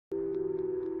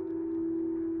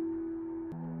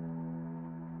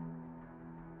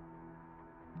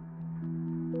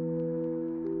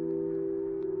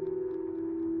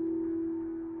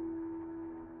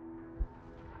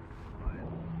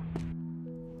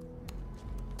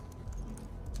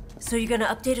So you're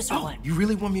gonna update us or what? You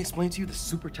really want me to explain to you the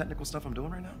super technical stuff I'm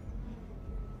doing right now?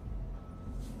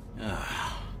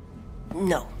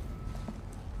 No.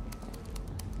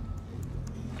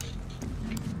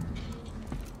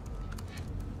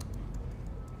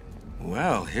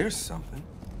 Well, here's something.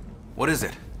 What is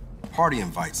it? Party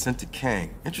invite sent to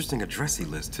Kang. Interesting address he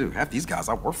lists, too. Half these guys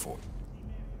I work for.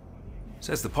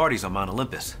 Says the party's on Mount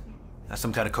Olympus. That's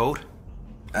some kind of code?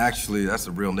 Actually, that's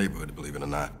a real neighborhood, believe it or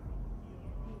not.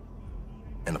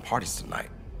 And the party's tonight.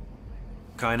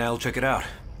 Kai and I'll check it out.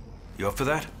 You up for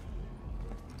that?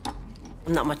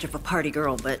 I'm not much of a party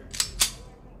girl, but...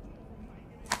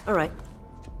 all right.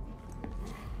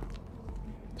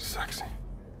 Sexy.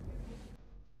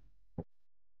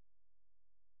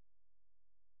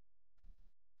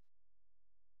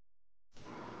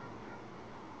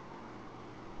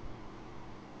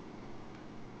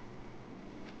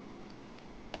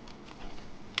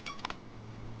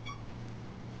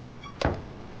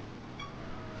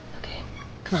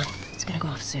 Come on, it's gonna go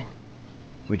off soon.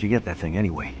 Where'd you get that thing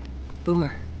anyway?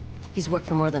 Boomer. He's worked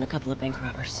for more than a couple of bank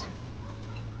robbers.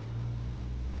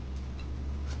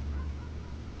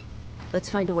 Let's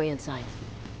find a way inside.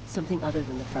 Something other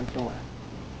than the front door.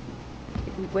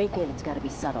 If we break in, it's gotta be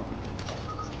subtle.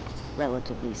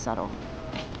 Relatively subtle.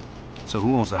 So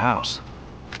who owns the house?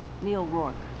 Neil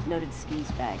Rourke, noted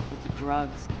skis bag with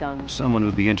drugs, guns. Someone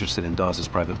who'd be interested in Dawes'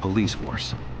 private police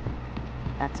force.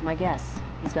 That's my guess.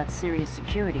 He's got serious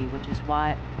security, which is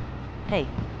why... Hey,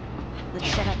 let's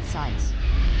set up the sides.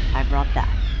 I brought that.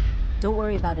 Don't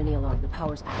worry about any alarm. The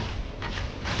power's out.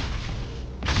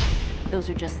 Those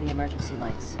are just the emergency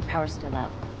lights. Power's still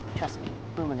out. Trust me,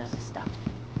 Boomer knows his stuff.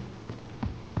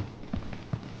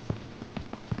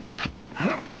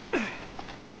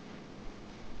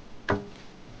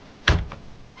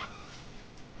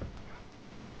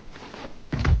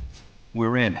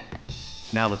 We're in.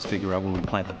 Now let's figure out when we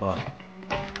plant the bug.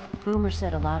 Boomer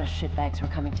said a lot of shitbags were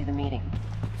coming to the meeting.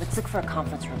 Let's look for a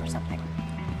conference room or something.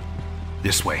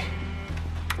 This way.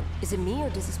 Is it me,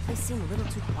 or does this place seem a little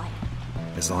too quiet?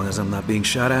 As long as I'm not being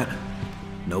shot at,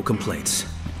 no complaints.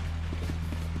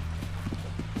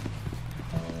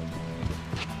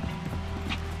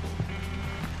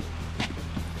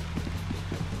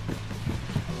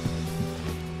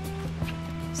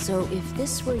 So if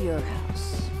this were your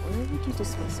house, where would you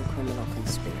discuss a criminal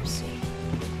conspiracy?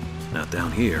 Not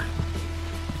down here.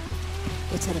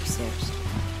 Let's head upstairs.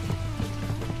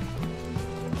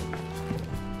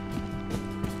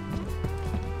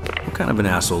 What kind of an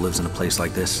asshole lives in a place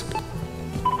like this?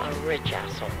 A rich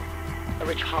asshole. A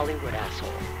rich Hollywood asshole.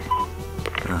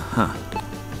 Uh-huh.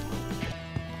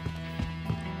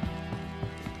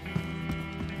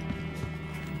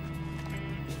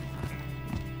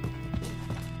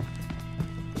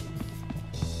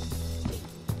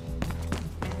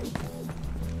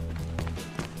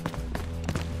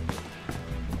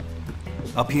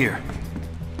 Up here.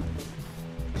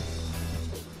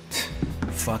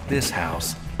 Fuck this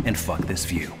house, and fuck this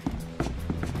view.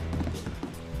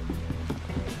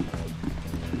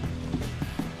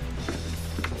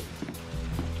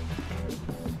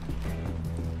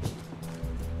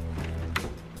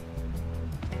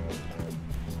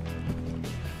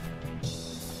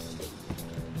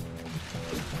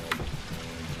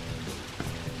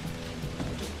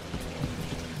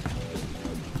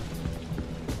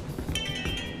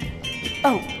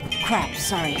 Oh, crap,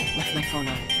 sorry. Left my phone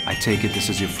on. I take it this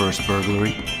is your first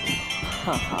burglary?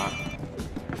 Haha.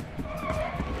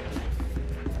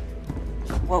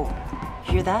 Whoa,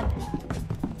 hear that?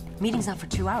 Meeting's not for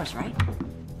 2 hours, right?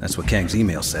 That's what Kang's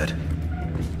email said.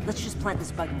 Let's just plant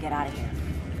this bug and get out of here.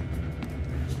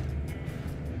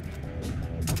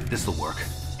 This'll work.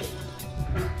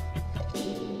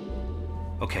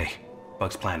 Okay,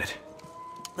 bug's planted.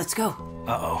 Let's go.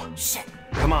 Uh-oh. Shit.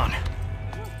 Come on.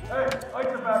 Hey, lights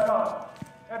are back on.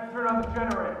 Have to turn on the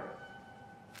generator.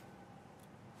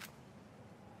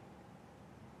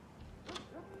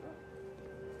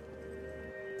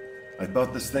 I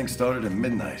thought this thing started at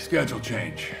midnight. Schedule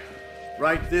change.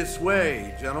 Right this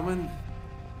way, gentlemen.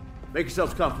 Make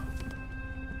yourselves comfortable.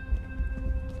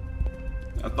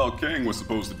 I thought Kang was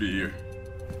supposed to be here.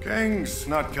 Kang's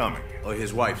not coming. Oh,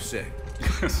 his wife's sick.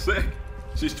 Sick?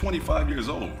 She's 25 years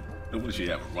old. And what does she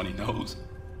have, a runny nose?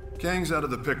 Kang's out of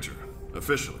the picture,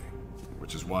 officially.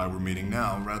 Which is why we're meeting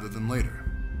now rather than later.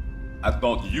 I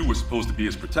thought you were supposed to be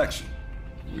his protection.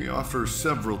 We offer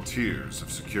several tiers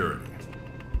of security.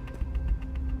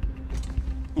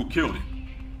 Who killed him?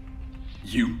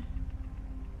 You?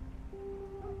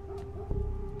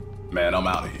 Man, I'm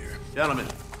out of here. Gentlemen,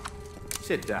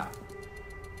 sit down.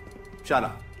 Shut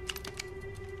up.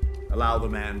 Allow the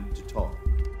man to talk.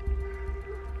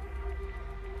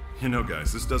 You know,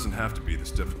 guys, this doesn't have to be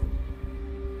this difficult.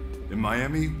 In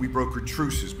Miami, we brokered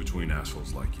truces between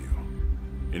assholes like you.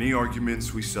 Any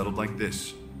arguments we settled like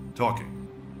this, talking.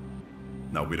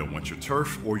 Now, we don't want your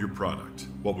turf or your product.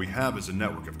 What we have is a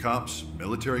network of cops,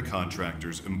 military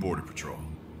contractors, and border patrol.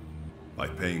 By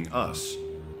paying us,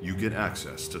 you get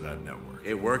access to that network.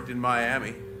 It worked in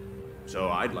Miami, so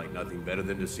I'd like nothing better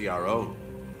than to see our own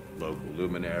local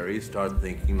luminaries start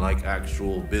thinking like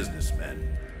actual businessmen.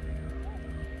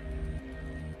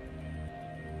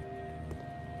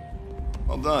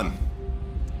 Well done.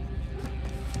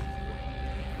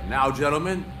 Now,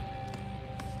 gentlemen,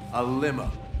 a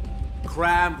limo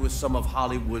crammed with some of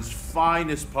Hollywood's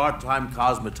finest part-time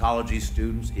cosmetology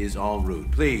students is en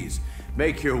route. Please,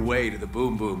 make your way to the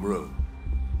Boom Boom Room.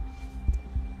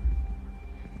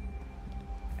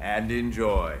 And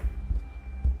enjoy.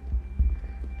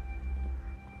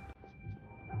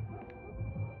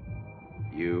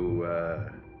 You,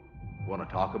 want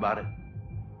to talk about it?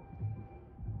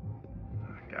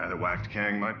 The guy that whacked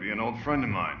Kang might be an old friend of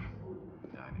mine.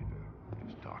 I need to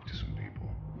just talk to some people.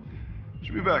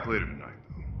 Should be back later tonight,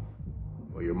 though.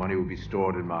 Well, your money will be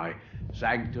stored in my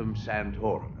Sanctum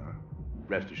Sanctorum.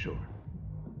 Rest assured.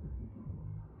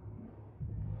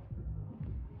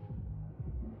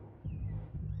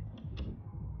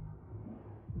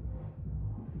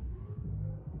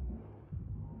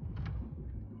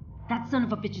 That son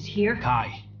of a bitch is here.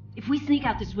 Kai, If we sneak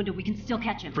out this window, we can still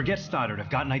catch him. forget Stoddard. I've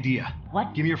got an idea.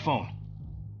 What? Give me your phone.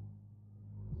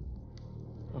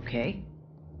 Okay.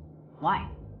 Why?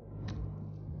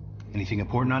 Anything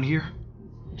important on here?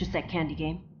 Just that candy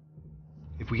game?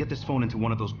 If we get this phone into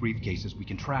one of those briefcases, we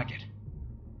can track it.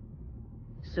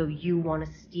 So you want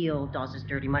to steal Dawes'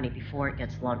 dirty money before it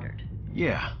gets laundered?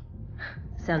 Yeah.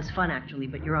 Sounds fun, actually,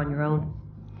 but you're on your own.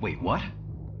 Wait, what?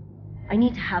 I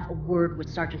need to have a word with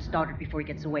Sergeant Stoddard before he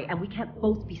gets away, and we can't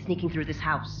both be sneaking through this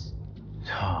house.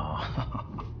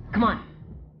 Come on.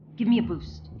 Give me a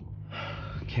boost.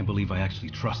 Can't believe I actually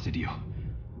trusted you.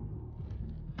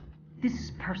 This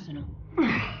is personal.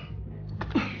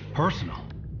 Personal?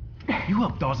 You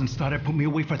helped Dawes and Stoddard put me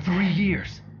away for 3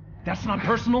 years. That's not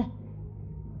personal?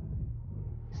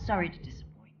 Sorry to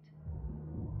disappoint.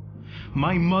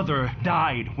 My mother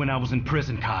died when I was in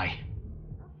prison, Kai.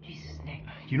 Jesus, Nick.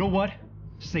 You know what?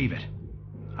 Save it.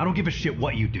 I don't give a shit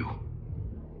what you do.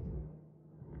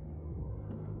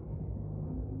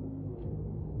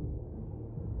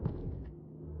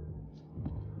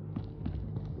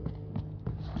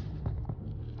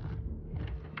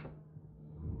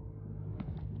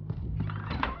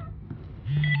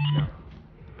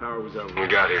 Power was out. We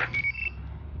got here.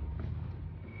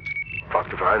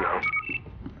 Fucked if I know.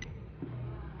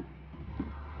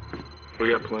 We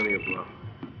got plenty of bluff.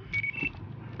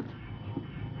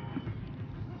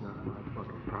 Not my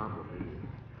fucking problem, is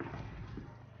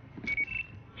it?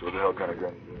 So what the hell kind of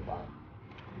gun you got?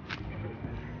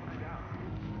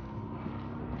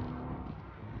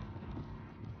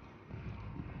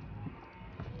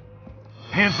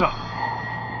 Hands up!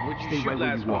 What'd you Stay shoot right where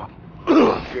last you one? are.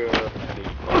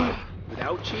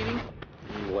 Without cheating?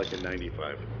 Like a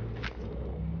 95.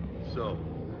 So,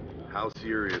 how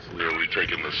seriously are we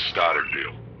taking this Stoddard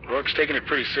deal? Rourke's taking it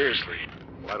pretty seriously.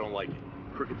 Well, I don't like it.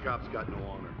 Crooked cops got no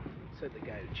honor. Said the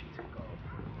guy who cheats at golf.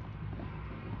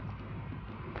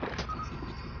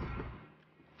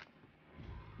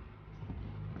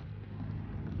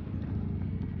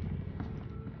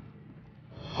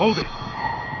 Hold it!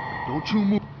 Don't you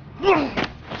move!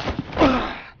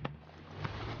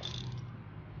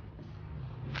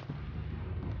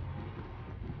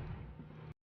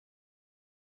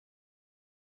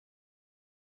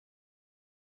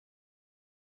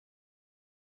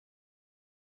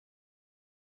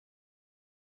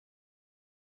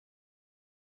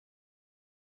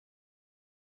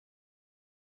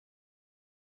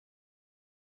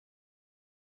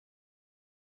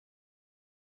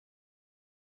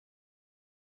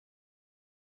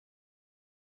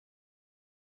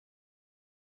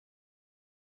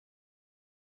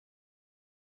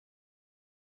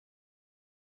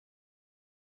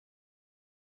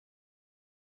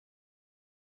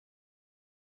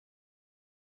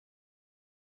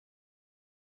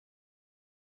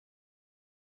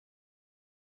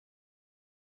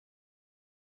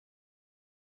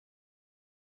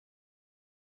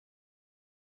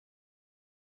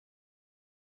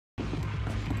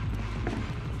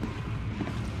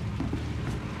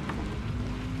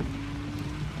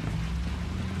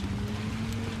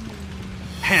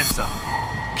 Hands up.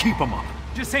 Keep them up.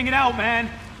 Just hanging out, man.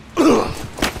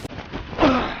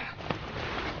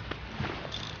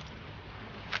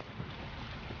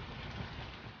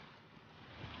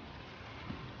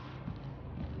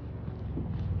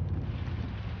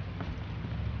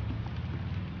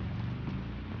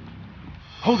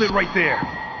 Hold it right there.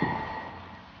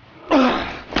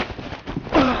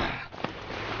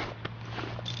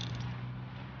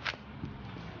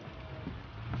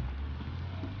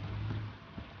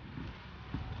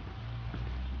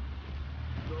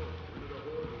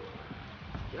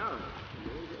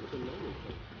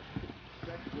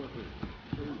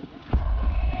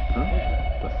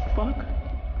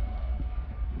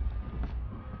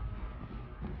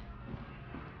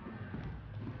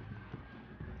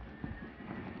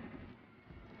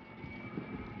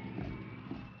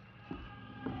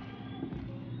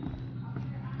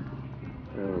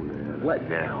 What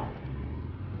now?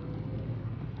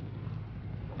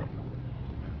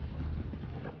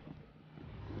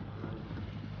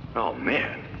 Oh,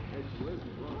 man.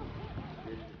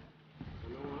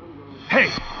 Hey!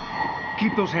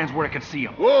 Keep those hands where I can see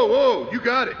them. Whoa, whoa, you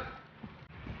got it.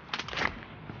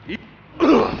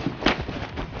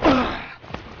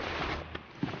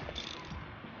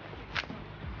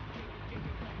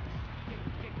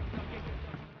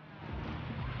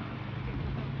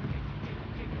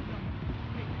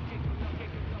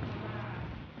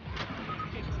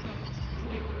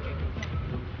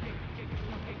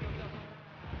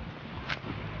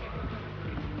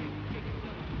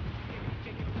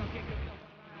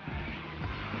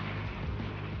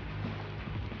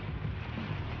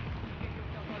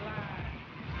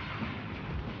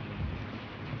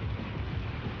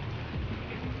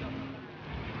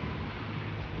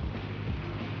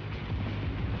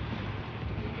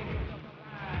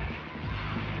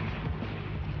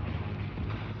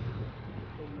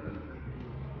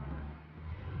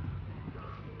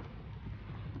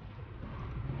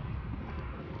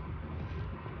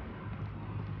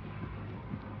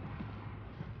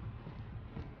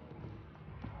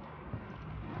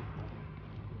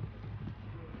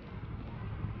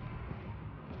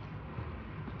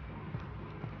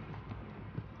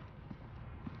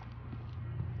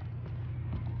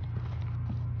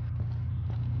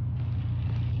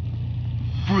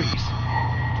 Freeze.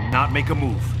 Do not make a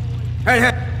move. Hey,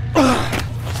 hey!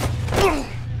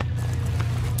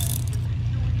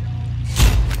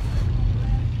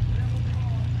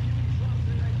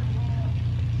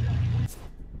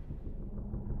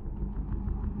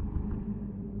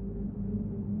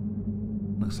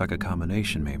 Looks like a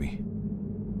combination, maybe.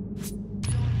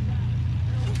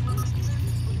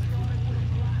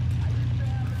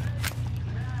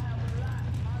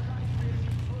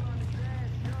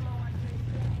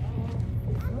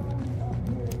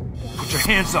 Put your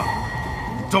hands up.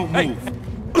 Don't move.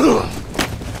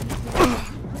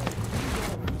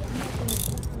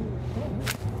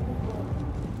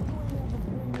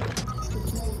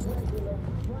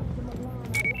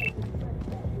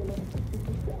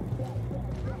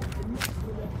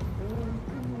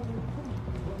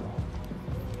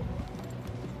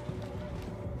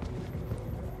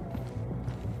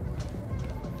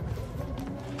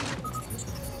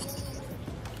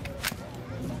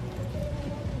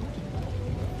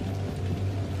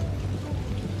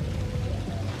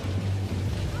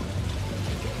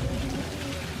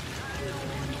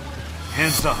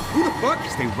 Hands up. Who the fuck?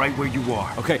 Stay right where you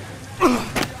are. Okay.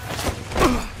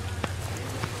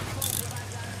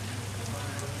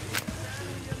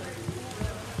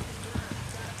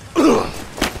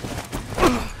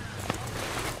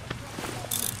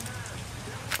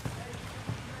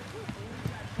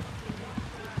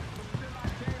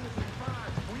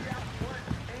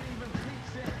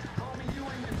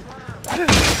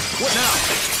 What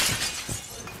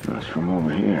now? That's from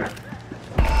over here.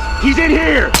 He's in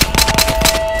here!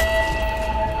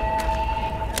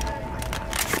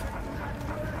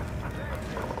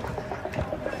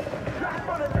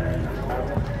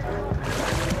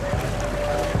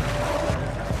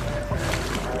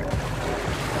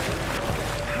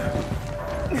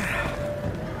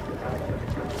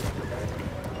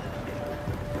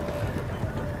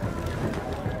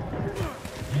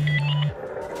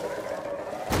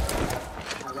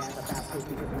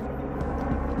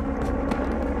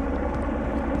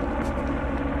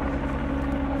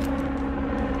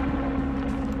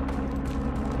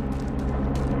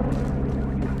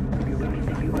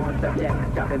 Subject,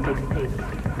 stop and make space.